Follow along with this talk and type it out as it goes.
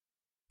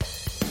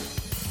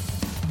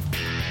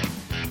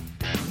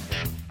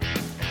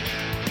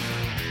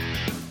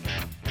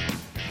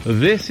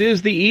This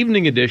is the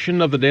evening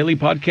edition of the Daily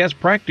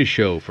Podcast Practice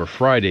Show for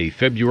Friday,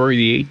 February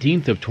the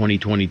 18th of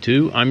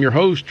 2022. I'm your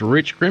host,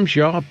 Rich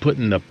Grimshaw,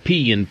 putting the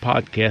P in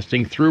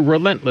podcasting through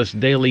relentless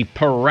daily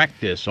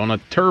practice on a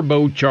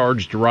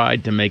turbocharged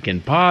ride to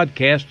making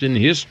podcasting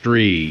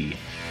history.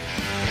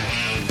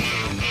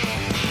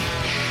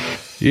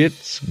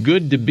 It's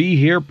good to be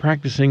here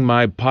practicing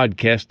my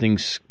podcasting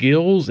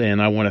skills,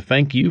 and I want to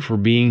thank you for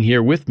being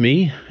here with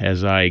me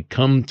as I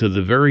come to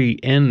the very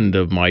end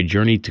of my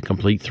journey to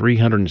complete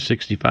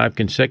 365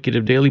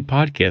 consecutive daily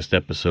podcast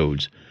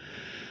episodes,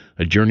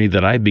 a journey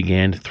that I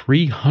began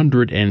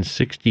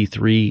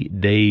 363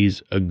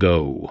 days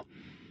ago.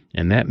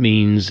 And that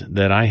means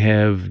that I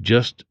have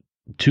just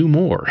 2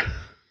 more.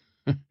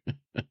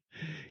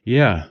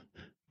 Yeah,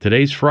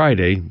 today's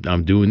Friday.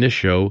 I'm doing this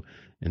show.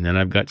 And then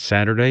I've got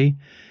Saturday,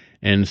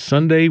 and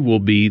Sunday will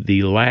be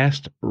the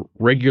last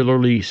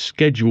regularly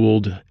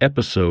scheduled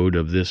episode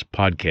of this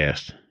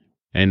podcast.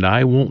 And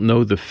I won't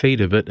know the fate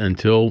of it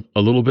until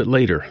a little bit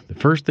later. The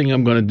first thing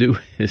I'm going to do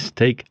is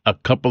take a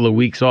couple of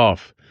weeks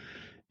off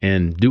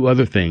and do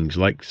other things,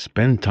 like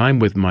spend time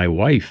with my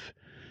wife.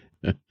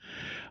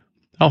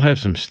 I'll have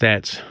some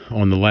stats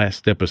on the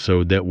last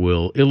episode that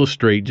will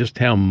illustrate just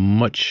how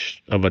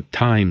much of a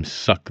time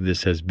suck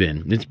this has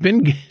been. It's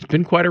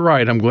been quite a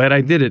ride. I'm glad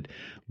I did it,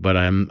 but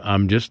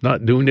I'm just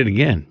not doing it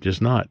again.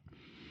 Just not.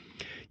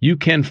 You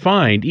can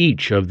find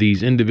each of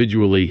these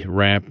individually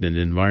wrapped and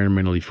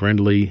environmentally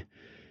friendly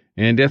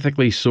and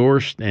ethically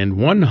sourced and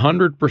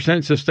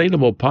 100%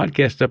 sustainable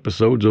podcast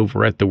episodes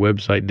over at the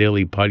website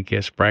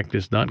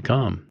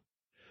dailypodcastpractice.com.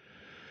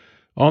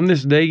 On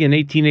this day in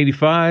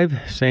 1885,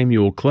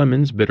 Samuel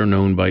Clemens, better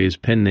known by his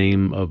pen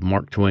name of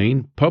Mark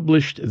Twain,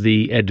 published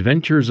The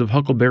Adventures of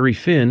Huckleberry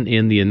Finn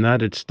in the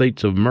United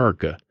States of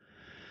America.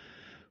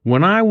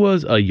 When I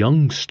was a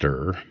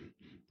youngster,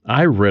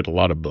 I read a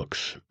lot of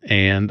books,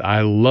 and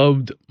I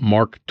loved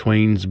Mark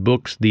Twain's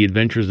books, The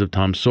Adventures of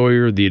Tom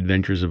Sawyer, The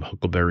Adventures of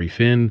Huckleberry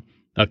Finn,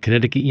 A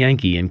Connecticut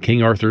Yankee in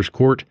King Arthur's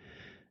Court,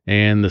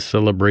 and The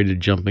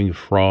Celebrated Jumping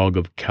Frog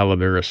of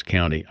Calaveras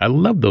County. I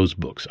love those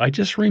books. I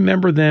just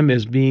remember them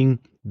as being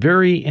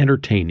very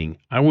entertaining.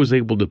 I was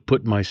able to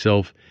put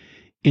myself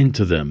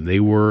into them.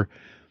 They were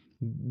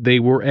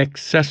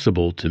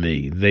accessible to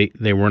me.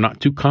 They were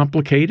not too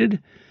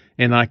complicated,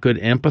 and I could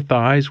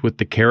empathize with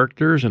the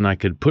characters, and I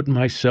could put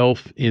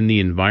myself in the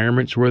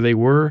environments where they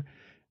were,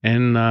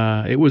 and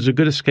it was a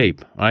good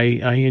escape.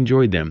 I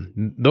enjoyed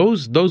them.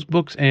 Those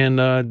books and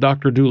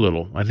Dr.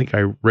 Dolittle. I think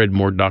I read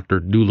more Dr.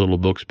 Dolittle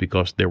books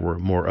because there were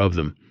more of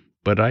them.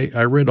 But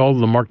I read all of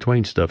the Mark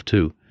Twain stuff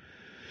too.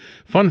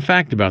 Fun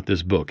fact about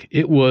this book.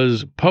 It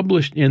was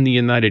published in the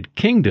United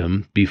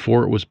Kingdom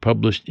before it was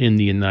published in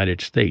the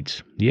United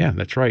States. Yeah,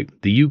 that's right.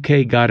 The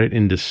UK got it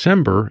in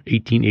December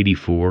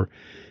 1884,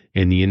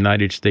 and the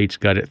United States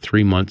got it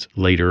 3 months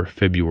later,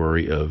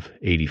 February of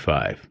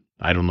 85.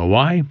 I don't know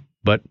why,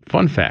 but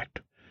fun fact.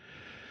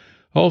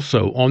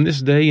 Also, on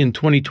this day in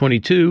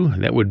 2022,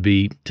 that would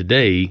be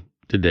today,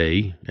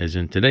 as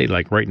in today,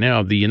 like right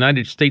now, the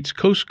United States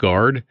Coast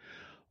Guard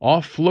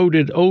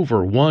offloaded over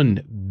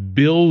 $1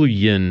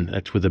 billion,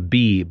 that's with a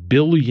B, $1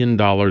 billion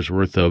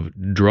worth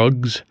of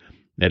drugs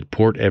at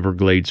Port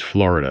Everglades,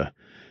 Florida.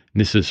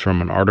 This is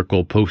from an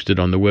article posted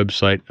on the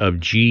website of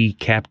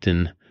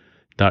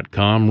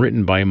gcaptain.com,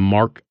 written by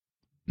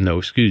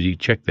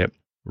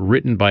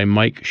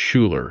Mike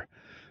Schuler.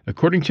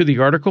 According to the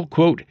article,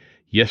 quote,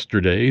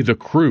 yesterday, the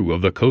crew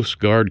of the Coast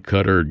Guard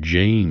cutter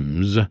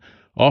James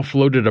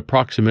offloaded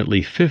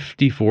approximately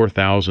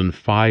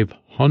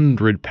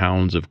 54,500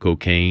 pounds of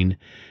cocaine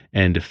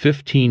and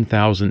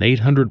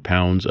 15,800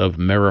 pounds of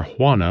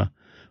marijuana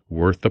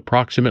worth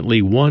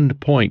approximately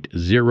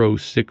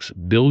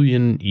 $1.06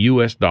 billion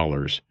US.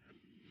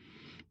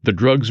 The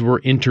drugs were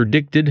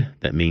interdicted,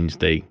 that means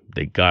they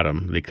got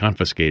them, they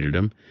confiscated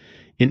them,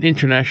 in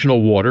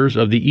international waters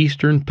of the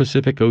Eastern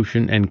Pacific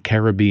Ocean and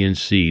Caribbean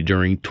Sea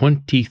during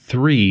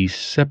 23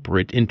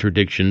 separate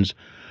interdictions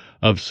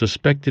of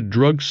suspected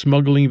drug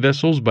smuggling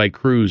vessels by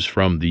crews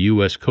from the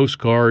U.S. Coast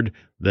Guard,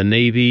 the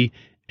Navy,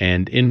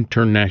 and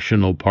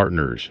international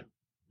partners.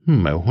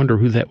 I wonder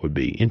who that would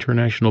be.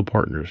 International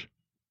partners.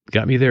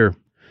 Got me there.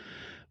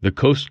 The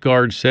Coast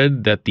Guard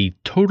said that the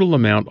total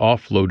amount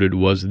offloaded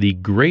was the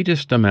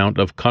greatest amount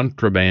of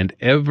contraband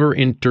ever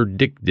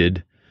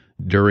interdicted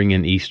during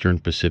an Eastern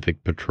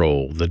Pacific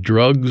patrol. The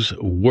drugs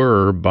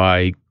were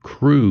by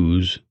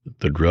crews.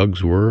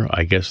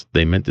 I guess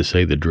they meant to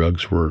say the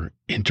drugs were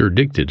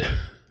interdicted.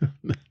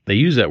 They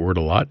use that word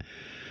a lot.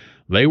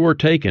 They were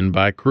taken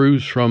by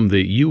crews from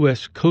the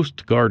U.S.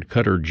 Coast Guard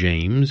cutter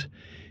James,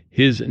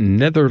 His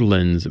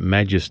Netherlands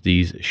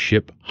Majesty's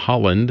ship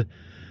Holland,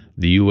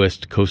 the U.S.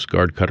 Coast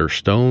Guard cutter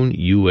Stone,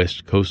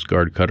 U.S. Coast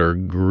Guard cutter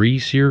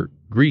Greaser,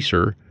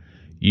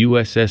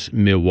 USS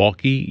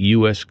Milwaukee,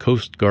 U.S.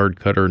 Coast Guard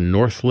cutter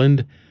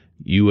Northland,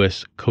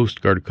 U.S.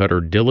 Coast Guard cutter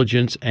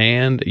Diligence,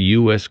 and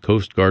U.S.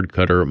 Coast Guard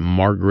cutter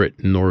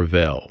Margaret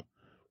Norvell.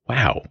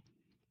 Wow,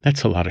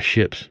 that's a lot of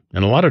ships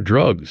and a lot of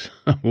drugs,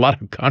 a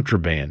lot of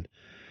contraband.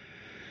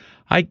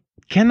 I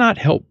cannot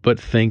help but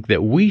think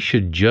that we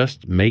should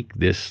just make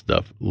this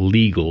stuff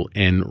legal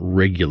and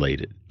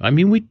regulated. I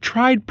mean, we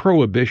tried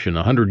prohibition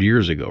 100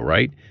 years ago,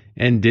 right?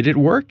 And did it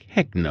work?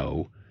 Heck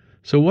no.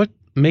 So what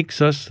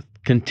makes us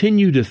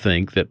continue to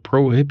think that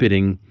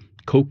prohibiting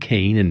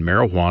cocaine and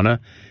marijuana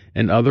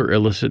and other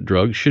illicit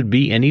drugs should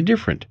be any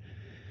different?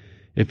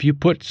 If you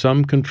put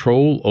some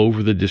control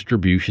over the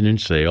distribution and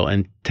sale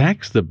and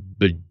tax the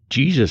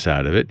bejesus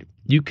out of it,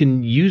 you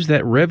can use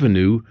that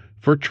revenue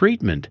for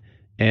treatment.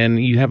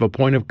 And you have a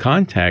point of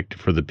contact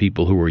for the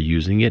people who are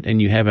using it,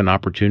 and you have an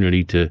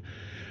opportunity to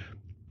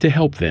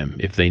help them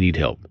if they need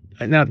help.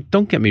 Now,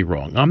 don't get me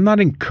wrong. I'm not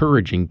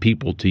encouraging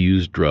people to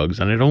use drugs,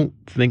 and I don't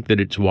think that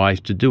it's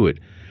wise to do it.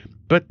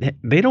 But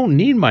they don't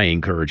need my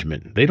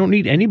encouragement. They don't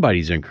need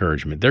anybody's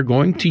encouragement. They're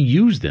going to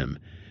use them.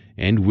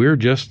 And we're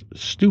just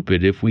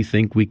stupid if we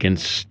think we can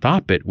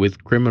stop it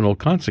with criminal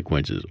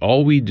consequences.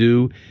 All we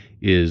do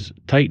is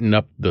tighten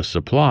up the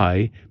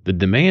supply. The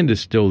demand is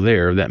still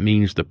there. That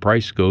means the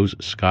price goes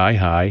sky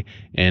high,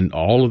 and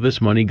all of this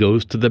money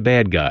goes to the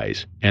bad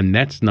guys. And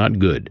that's not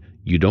good.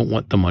 You don't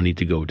want the money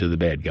to go to the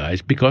bad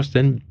guys, because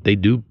then they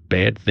do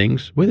bad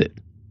things with it.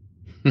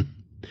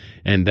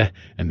 and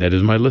that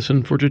is my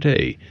lesson for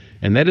today.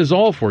 And that is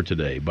all for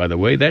today. By the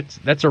way,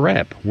 that's a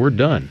wrap. We're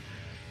done.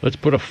 Let's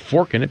put a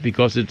fork in it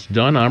because it's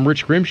done. I'm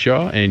Rich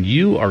Grimshaw, and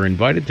you are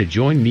invited to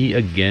join me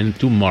again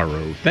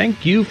tomorrow.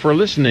 Thank you for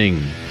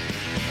listening.